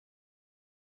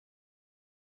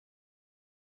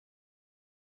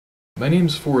My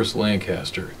name's Forrest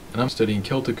Lancaster, and I'm studying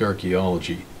Celtic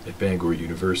archaeology at Bangor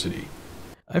University.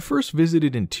 I first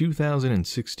visited in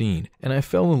 2016, and I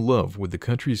fell in love with the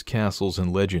country's castles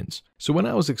and legends. So when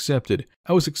I was accepted,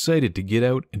 I was excited to get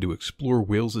out and to explore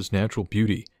Wales's natural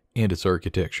beauty and its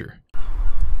architecture.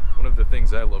 One of the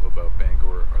things I love about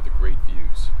Bangor are the great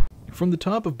views. From the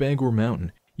top of Bangor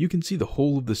Mountain, you can see the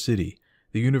whole of the city,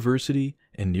 the university,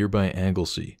 and nearby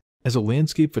Anglesey. As a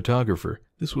landscape photographer,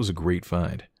 this was a great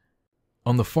find.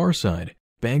 On the far side,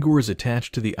 Bangor is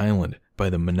attached to the island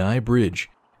by the Menai Bridge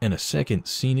and a second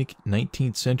scenic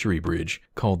 19th century bridge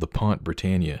called the Pont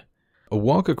Britannia. A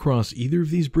walk across either of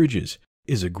these bridges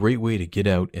is a great way to get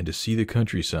out and to see the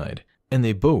countryside, and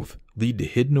they both lead to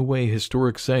hidden away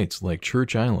historic sites like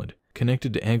Church Island,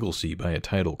 connected to Anglesey by a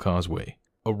tidal causeway.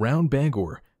 Around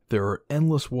Bangor, there are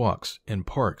endless walks and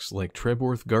parks like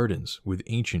Treborth Gardens with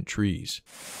ancient trees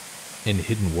and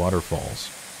hidden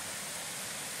waterfalls.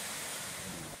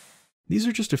 These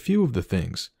are just a few of the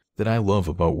things that I love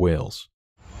about Wales.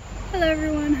 Hello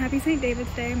everyone, happy St.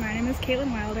 David's Day. My name is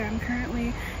Katelyn Wilder. I'm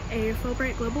currently a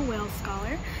Fulbright Global Wales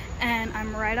Scholar, and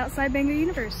I'm right outside Bangor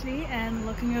University and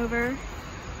looking over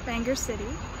Bangor City.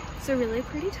 It's a really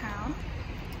pretty town.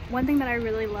 One thing that I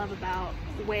really love about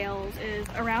Wales is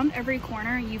around every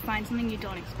corner you find something you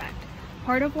don't expect.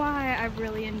 Part of why I've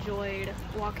really enjoyed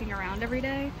walking around every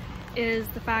day is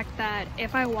the fact that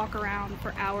if I walk around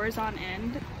for hours on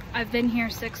end, I've been here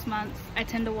 6 months, I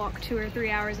tend to walk 2 or 3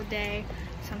 hours a day,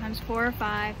 sometimes 4 or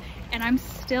 5, and I'm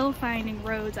still finding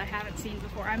roads I haven't seen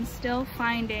before. I'm still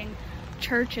finding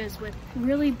churches with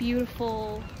really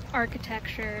beautiful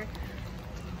architecture.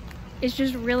 It's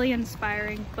just really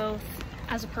inspiring both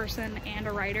as a person and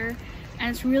a writer, and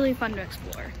it's really fun to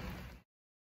explore.